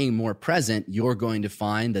being more present, you're going to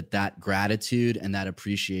find that gratitude and that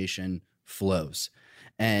appreciation flows.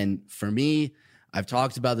 And for me, I've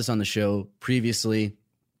talked about this on the show previously,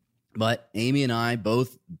 but Amy and I,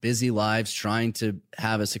 both busy lives trying to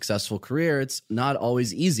have a successful career, it's not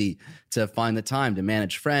always easy to find the time to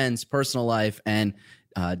manage friends, personal life, and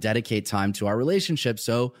dedicate time to our relationship.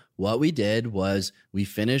 So what we did was we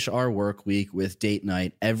finish our work week with date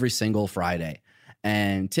night every single Friday.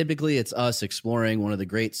 And typically it's us exploring one of the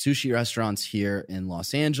great sushi restaurants here in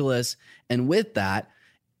Los Angeles. And with that,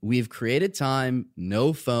 we've created time,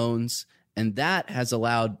 no phones, and that has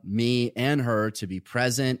allowed me and her to be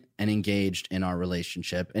present and engaged in our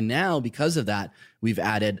relationship. And now, because of that, we've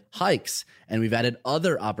added hikes and we've added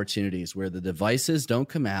other opportunities where the devices don't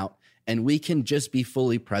come out and we can just be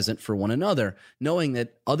fully present for one another, knowing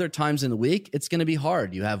that other times in the week, it's going to be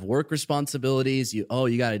hard. You have work responsibilities. You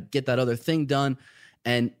got to get that other thing done.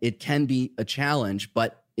 And it can be a challenge.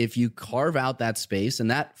 But if you carve out that space, and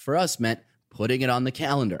that for us meant putting it on the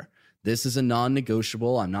calendar. This is a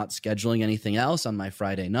non-negotiable. I'm not scheduling anything else on my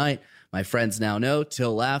Friday night. My friends now know.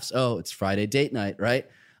 Till laughs. Oh, it's Friday date night, right?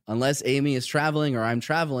 Unless Amy is traveling or I'm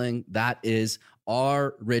traveling, that is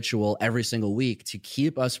our ritual every single week to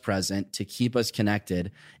keep us present, to keep us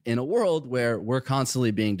connected in a world where we're constantly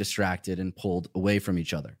being distracted and pulled away from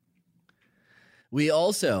each other. We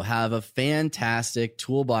also have a fantastic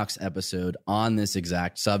toolbox episode on this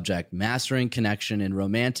exact subject, mastering connection in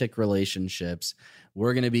romantic relationships.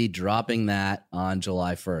 We're going to be dropping that on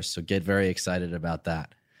July 1st, so get very excited about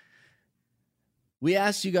that. We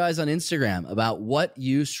asked you guys on Instagram about what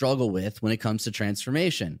you struggle with when it comes to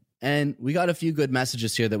transformation, and we got a few good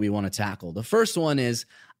messages here that we want to tackle. The first one is,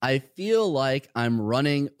 I feel like I'm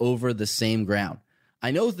running over the same ground.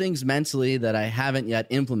 I know things mentally that I haven't yet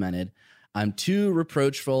implemented. I'm too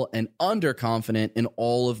reproachful and underconfident in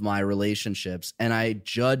all of my relationships, and I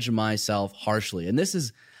judge myself harshly. And this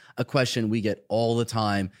is a question we get all the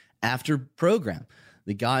time after program.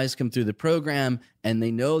 The guys come through the program and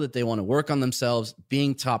they know that they want to work on themselves,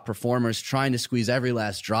 being top performers, trying to squeeze every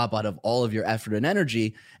last drop out of all of your effort and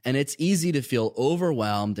energy. And it's easy to feel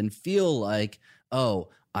overwhelmed and feel like, oh,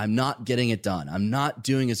 I'm not getting it done. I'm not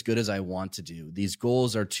doing as good as I want to do. These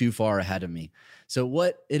goals are too far ahead of me. So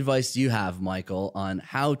what advice do you have, Michael, on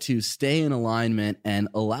how to stay in alignment and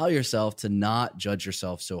allow yourself to not judge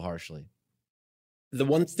yourself so harshly? The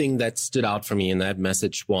one thing that stood out for me in that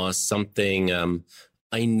message was something,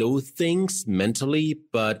 I know things mentally,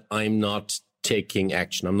 but I'm not taking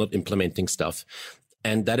action. I'm not implementing stuff.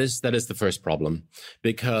 And that is the first problem,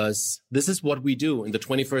 because this is what we do in the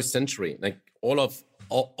 21st century. Like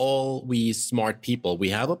all we smart people,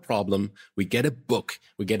 we have a problem. We get a book,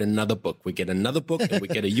 we get another book, we get another book, and we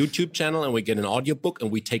get a YouTube channel, and we get an audio book, and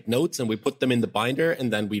we take notes and we put them in the binder,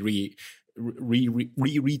 and then we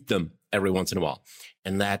reread them every once in a while.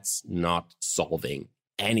 And that's not solving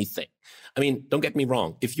anything. I mean, don't get me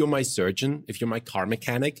wrong. If you're my surgeon, if you're my car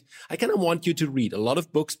mechanic, I kind of want you to read a lot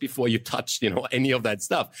of books before you touch, any of that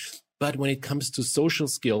stuff. But when it comes to social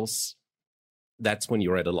skills, that's when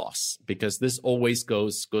you're at a loss, because this always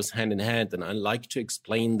goes hand in hand. And I like to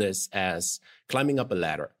explain this as climbing up a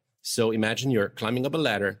ladder. So imagine you're climbing up a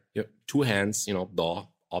ladder, you have two hands,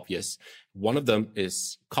 obvious. One of them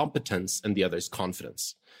is competence and the other is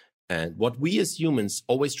confidence. And what we as humans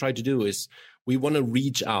always try to do is we want to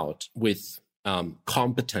reach out with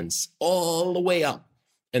competence all the way up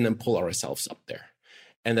and then pull ourselves up there.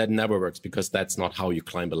 And that never works, because that's not how you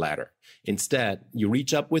climb a ladder. Instead, you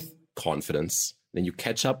reach up with confidence, then you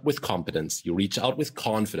catch up with competence, you reach out with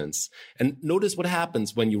confidence. And notice what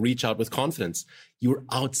happens when you reach out with confidence. You're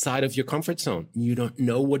outside of your comfort zone. You don't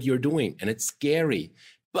know what you're doing, and it's scary,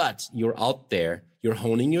 but you're out there, you're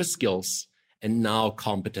honing your skills, and now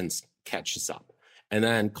competence catches up. And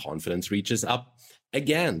then confidence reaches up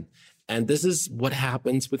again. And this is what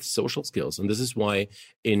happens with social skills. And this is why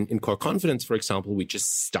in core confidence, for example, we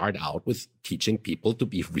just start out with teaching people to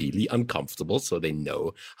be really uncomfortable so they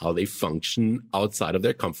know how they function outside of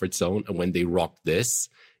their comfort zone. And when they rock this,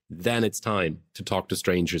 then it's time to talk to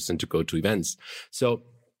strangers and to go to events. So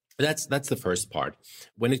that's the first part.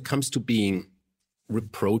 When it comes to being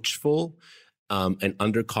reproachful, and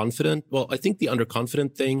underconfident. Well, I think the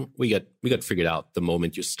underconfident thing, we got figured out the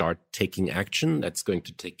moment you start taking action. That's going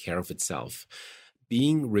to take care of itself.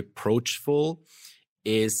 Being reproachful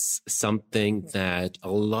is something that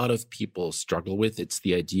a lot of people struggle with. It's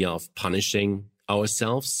the idea of punishing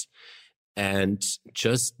ourselves. And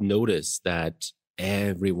just notice that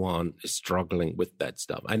everyone is struggling with that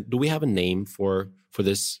stuff. And do we have a name for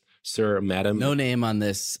this, sir or madam? No name on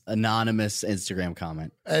this anonymous Instagram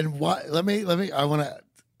comment. And why? Let me. I want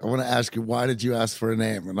to ask you, why did you ask for a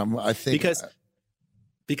name? And I think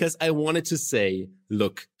because I wanted to say,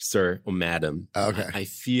 look, sir or madam. Okay. I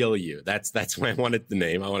feel you. That's why I wanted the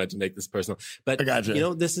name. I wanted to make this personal. But I gotcha.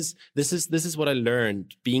 This is what I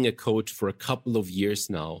learned being a coach for a couple of years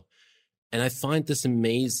now, and I find this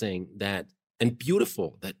amazing and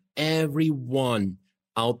beautiful that everyone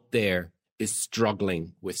out there is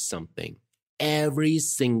struggling with something, every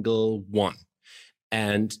single one.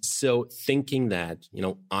 And so thinking that,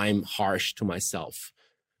 I'm harsh to myself,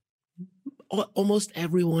 almost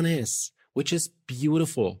everyone is, which is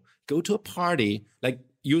beautiful. Go to a party like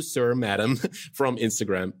you, sir, madam, from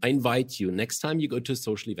Instagram. I invite you, next time you go to a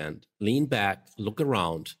social event, lean back, look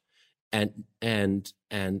around, and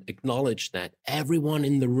acknowledge that everyone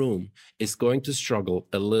in the room is going to struggle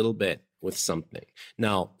a little bit with something.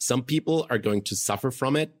 Now, some people are going to suffer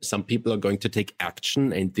from it. Some people are going to take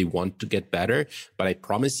action and they want to get better. But I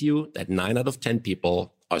promise you that 9 out of 10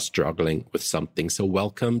 people are struggling with something. So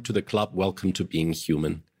welcome to the club. Welcome to being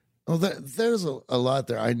human. Well, there's a lot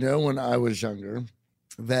there. I know when I was younger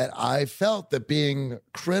that I felt that being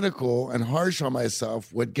critical and harsh on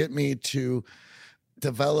myself would get me to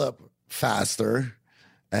develop faster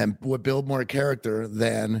and would build more character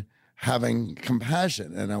than having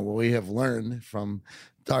compassion. And what we have learned from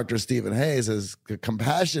Dr. Stephen Hayes is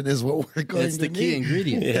compassion is what we're going to need. It's the key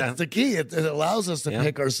ingredient. Yeah. It's the key. It allows us to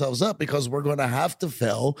pick ourselves up, because we're going to have to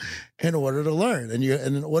fail in order to learn. And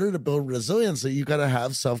in order to build resiliency, you got to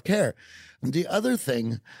have self-care. And the other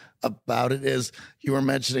thing about it is, you were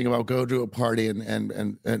mentioning about go to a party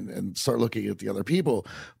and start looking at the other people.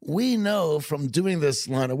 We know from doing this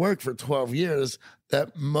line of work for 12 years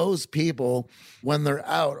that most people, when they're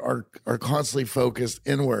out, are constantly focused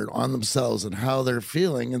inward on themselves and how they're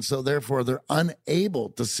feeling. And so therefore they're unable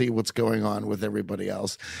to see what's going on with everybody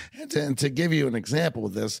else. And to give you an example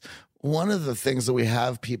of this, one of the things that we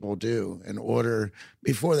have people do in order,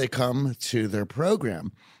 before they come to their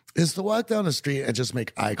program, is to walk down the street and just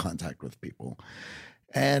make eye contact with people.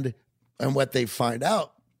 And what they find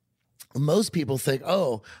out, most people think,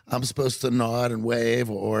 oh, I'm supposed to nod and wave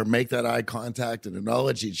or make that eye contact and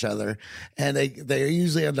acknowledge each other. And they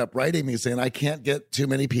usually end up writing me saying, I can't get too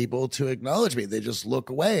many people to acknowledge me. They just look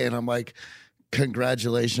away. And I'm like,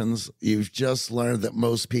 congratulations. You've just learned that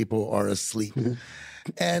most people are asleep.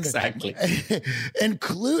 And exactly. And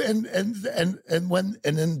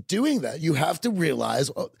in doing that, you have to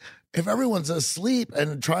realize, if everyone's asleep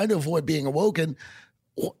and trying to avoid being awoken,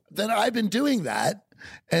 then I've been doing that.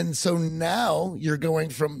 And so now you're going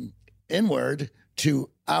from inward to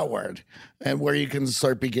outward, and where you can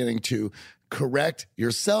start beginning to correct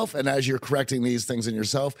yourself. And as you're correcting these things in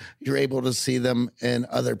yourself, you're able to see them in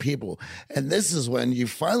other people. And this is when you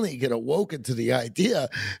finally get awoken to the idea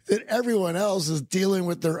that everyone else is dealing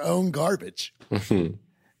with their own garbage.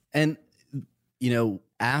 And,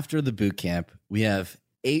 after the boot camp, we have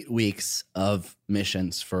 8 weeks of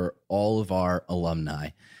missions for all of our alumni.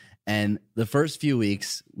 And the first few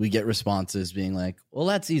weeks, we get responses being like, well,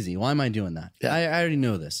 that's easy. Why am I doing that? Yeah. I already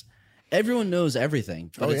know this. everyone knows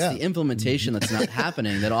everything, but it's the implementation that's not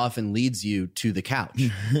happening that often leads you to the couch,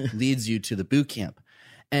 leads you to the boot camp.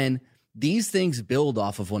 And these things build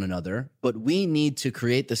off of one another, but we need to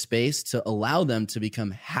create the space to allow them to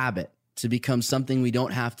become habit, to become something we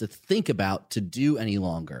don't have to think about to do any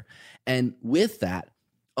longer. And with that,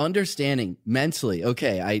 understanding mentally,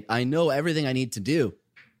 okay, I know everything I need to do,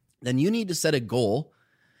 then you need to set a goal,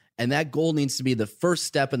 and that goal needs to be the first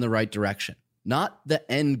step in the right direction. Not the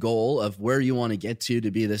end goal of where you want to get to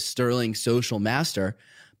be this sterling social master,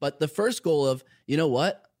 but the first goal of, you know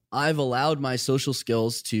what? I've allowed my social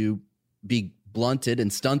skills to be blunted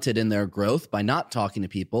and stunted in their growth by not talking to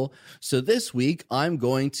people. So this week, I'm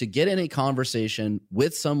going to get in a conversation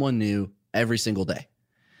with someone new every single day.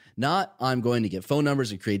 Not I'm going to get phone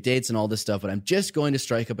numbers and create dates and all this stuff, but I'm just going to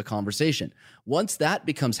strike up a conversation. Once that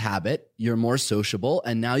becomes habit, you're more sociable,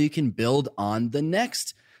 and now you can build on the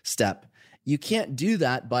next step. You can't do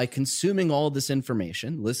that by consuming all this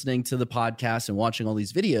information, listening to the podcast and watching all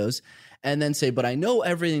these videos, and then say, but I know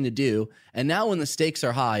everything to do. And now when the stakes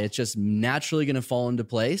are high, it's just naturally going to fall into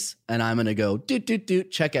place. And I'm going to go,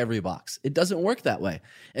 check every box. It doesn't work that way.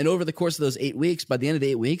 And over the course of those 8 weeks, by the end of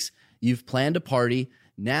the 8 weeks, you've planned a party.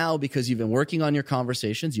 Now, because you've been working on your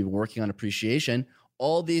conversations, you've been working on appreciation,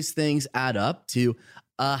 all these things add up to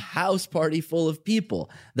a house party full of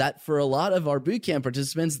people that for a lot of our bootcamp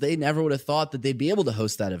participants, they never would have thought that they'd be able to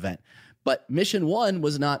host that event. But mission one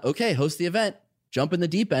was not, okay, host the event, jump in the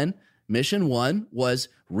deep end. Mission one was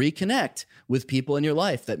reconnect with people in your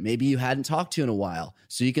life that maybe you hadn't talked to in a while,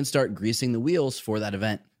 so you can start greasing the wheels for that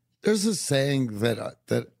event. There's a saying that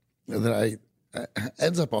I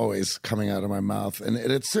ends up always coming out of my mouth, and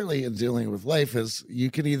it's certainly in dealing with life, is you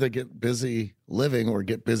can either get busy living or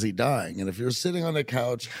get busy dying. And if you're sitting on the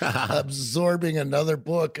couch absorbing another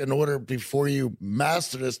book in order before you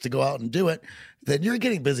master this to go out and do it, then you're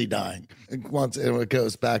getting busy dying. And it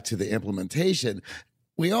goes back to the implementation.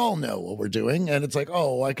 We all know what we're doing, and it's like,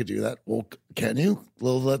 oh, I could do that. Well, can you?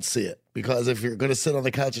 Well, let's see it. Because if you're going to sit on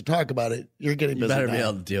the couch and talk about it, you're getting busy. You better dying. be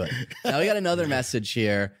able to do it. Now, we got another message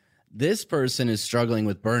here. This person is struggling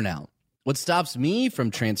with burnout. What stops me from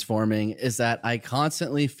transforming is that I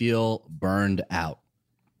constantly feel burned out.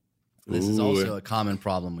 This is also a common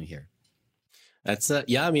problem we hear. That's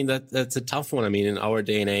that's a tough one. I mean, in our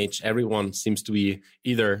day and age, everyone seems to be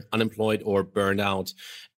either unemployed or burned out.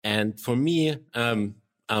 And for me, I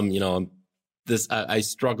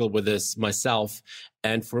struggle with this myself.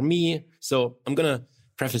 And for me, so I'm going to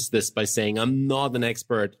preface this by saying I'm not an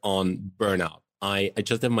expert on burnout. I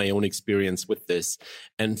just have my own experience with this.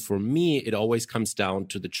 And for me, it always comes down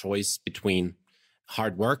to the choice between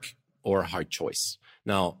hard work or hard choice.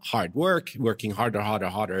 Now, hard work, working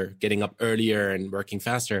harder, getting up earlier and working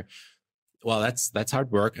faster. Well, that's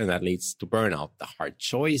hard work, and that leads to burnout. The hard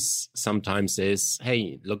choice sometimes is,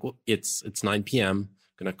 hey, look, it's 9 p.m.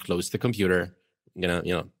 I'm going to close the computer. I'm going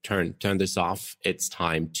to, turn this off. It's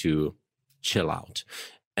time to chill out.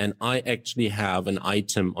 And I actually have an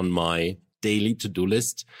item on my daily to-do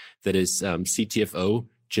list that is CTFO,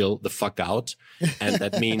 chill the fuck out. And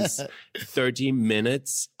that means 30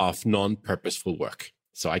 minutes of non-purposeful work.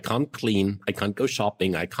 So I can't clean, I can't go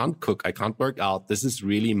shopping, I can't cook, I can't work out. This is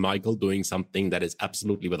really Michael doing something that is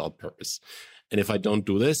absolutely without purpose. And if I don't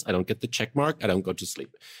do this, I don't get the check mark, I don't go to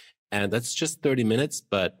sleep. And that's just 30 minutes,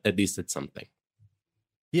 but at least it's something.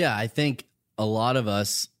 Yeah, I think a lot of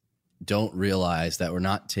us don't realize that we're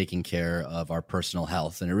not taking care of our personal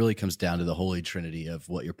health. And it really comes down to the holy trinity of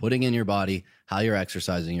what you're putting in your body, how you're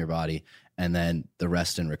exercising your body, and then the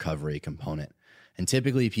rest and recovery component. And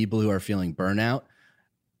typically people who are feeling burnout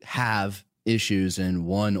have issues in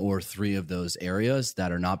one or three of those areas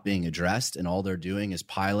that are not being addressed. And all they're doing is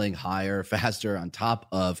piling higher, faster on top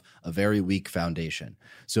of a very weak foundation.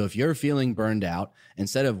 So if you're feeling burned out,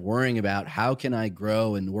 instead of worrying about how can I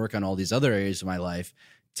grow and work on all these other areas of my life,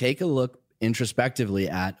 take a look introspectively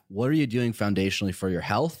at what are you doing foundationally for your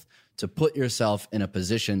health to put yourself in a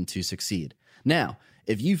position to succeed. Now,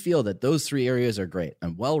 if you feel that those three areas are great,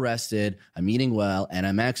 I'm well rested, I'm eating well, and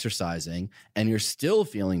I'm exercising, and you're still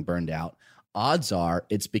feeling burned out, odds are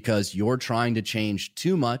it's because you're trying to change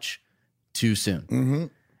too much too soon. Mm-hmm.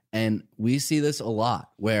 And we see this a lot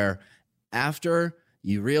where after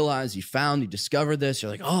you realize you discovered this, you're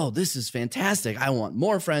like, oh, this is fantastic. I want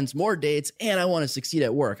more friends, more dates, and I want to succeed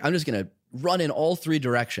at work. I'm just going to run in all three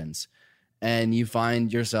directions. And you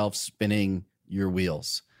find yourself spinning your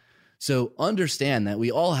wheels. So understand that we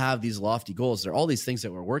all have these lofty goals. There are all these things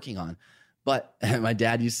that we're working on. But my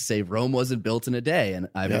dad used to say Rome wasn't built in a day. And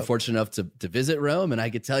I've been fortunate enough to visit Rome. And I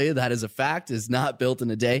could tell you that is a fact, is not built in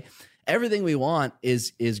a day. Everything we want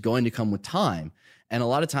is going to come with time. And a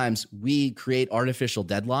lot of times we create artificial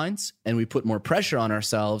deadlines and we put more pressure on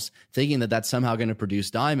ourselves thinking that that's somehow going to produce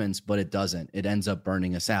diamonds, but it doesn't. It ends up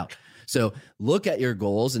burning us out. So look at your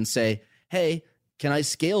goals and say, hey, can I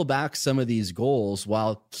scale back some of these goals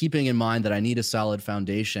while keeping in mind that I need a solid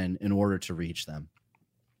foundation in order to reach them?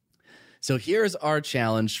 So here's our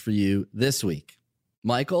challenge for you this week.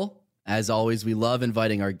 Michael, as always, we love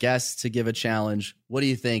inviting our guests to give a challenge. What do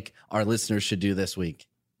you think our listeners should do this week?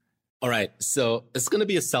 All right. So it's going to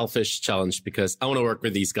be a selfish challenge because I want to work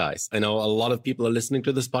with these guys. I know a lot of people are listening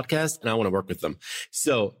to this podcast and I want to work with them.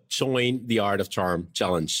 So join the Art of Charm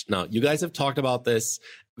challenge. Now, you guys have talked about this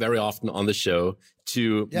very often on the show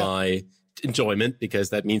to my enjoyment, because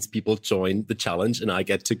that means people join the challenge and I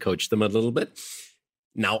get to coach them a little bit.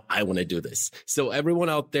 Now I want to do this. So everyone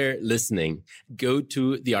out there listening, go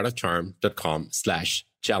to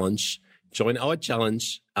theartofcharm.com/challenge. Join our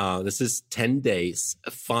challenge. This is 10 days,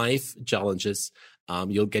 5 challenges.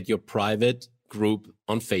 You'll get your private group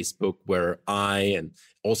on Facebook where I and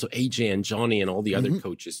also AJ and Johnny and all the other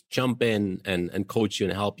coaches jump in and coach you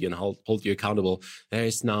and help you and hold you accountable. There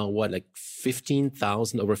is now over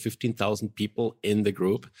 15,000 people in the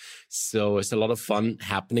group. So it's a lot of fun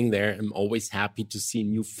happening there. I'm always happy to see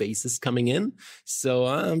new faces coming in. So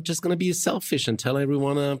I'm just going to be selfish and tell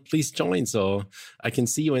everyone, please join so I can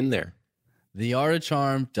see you in there.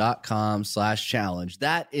 theartofcharm.com/challenge.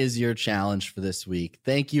 That is your challenge for this week.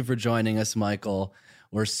 Thank you for joining us, Michael.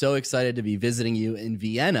 We're so excited to be visiting you in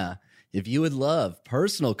Vienna. If you would love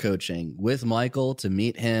personal coaching with Michael, to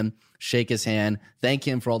meet him, shake his hand, thank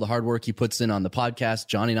him for all the hard work he puts in on the podcast.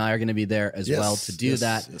 Johnny and I are going to be there as well to do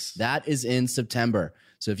that. Yes. That is in September.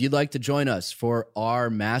 So if you'd like to join us for our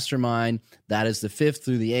mastermind, that is the 5th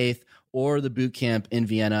through the 8th, or the boot camp in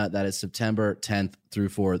Vienna, that is September 10th through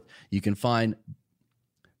 4th. You can find,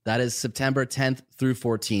 that is September 10th through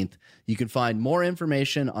 14th. You can find more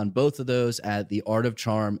information on both of those at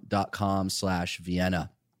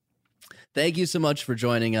theartofcharm.com/Vienna. Thank you so much for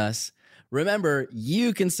joining us. Remember,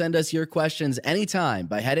 you can send us your questions anytime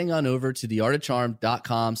by heading on over to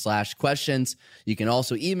theartofcharm.com/questions. You can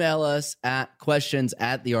also email us at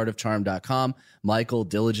questions@theartofcharm.com. Michael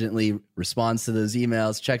diligently responds to those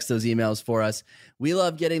emails, checks those emails for us. We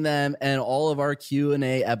love getting them, and all of our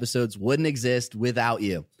Q&A episodes wouldn't exist without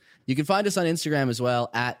you. You can find us on Instagram as well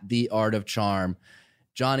at The Art of Charm.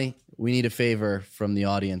 Johnny, we need a favor from the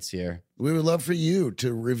audience here. We would love for you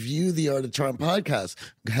to review the Art of Charm podcast.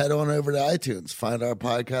 Head on over to iTunes, find our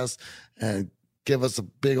podcast, and give us a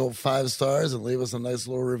big old 5 stars and leave us a nice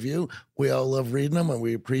little review. We all love reading them, and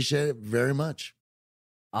we appreciate it very much.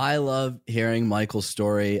 I love hearing Michael's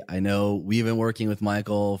story. I know we've been working with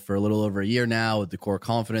Michael for a little over a year now with the core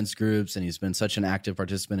confidence groups, and he's been such an active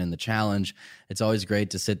participant in the challenge. It's always great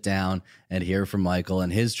to sit down and hear from Michael,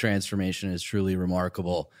 and his transformation is truly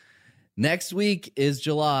remarkable. Next week is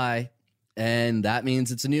July, and that means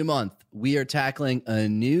it's a new month. We are tackling a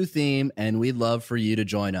new theme, and we'd love for you to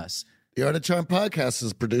join us. The Art of Charm podcast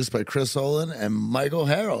is produced by Chris Olin and Michael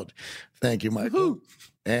Herold. Thank you, Michael. Woo-hoo.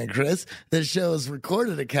 And Chris. This show is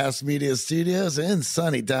recorded at Cast Media Studios in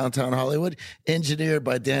sunny downtown Hollywood, engineered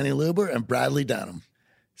by Danny Luber and Bradley Dunham.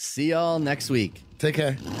 See y'all next week. Take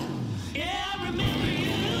care.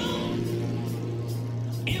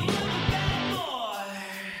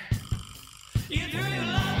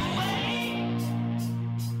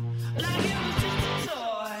 Like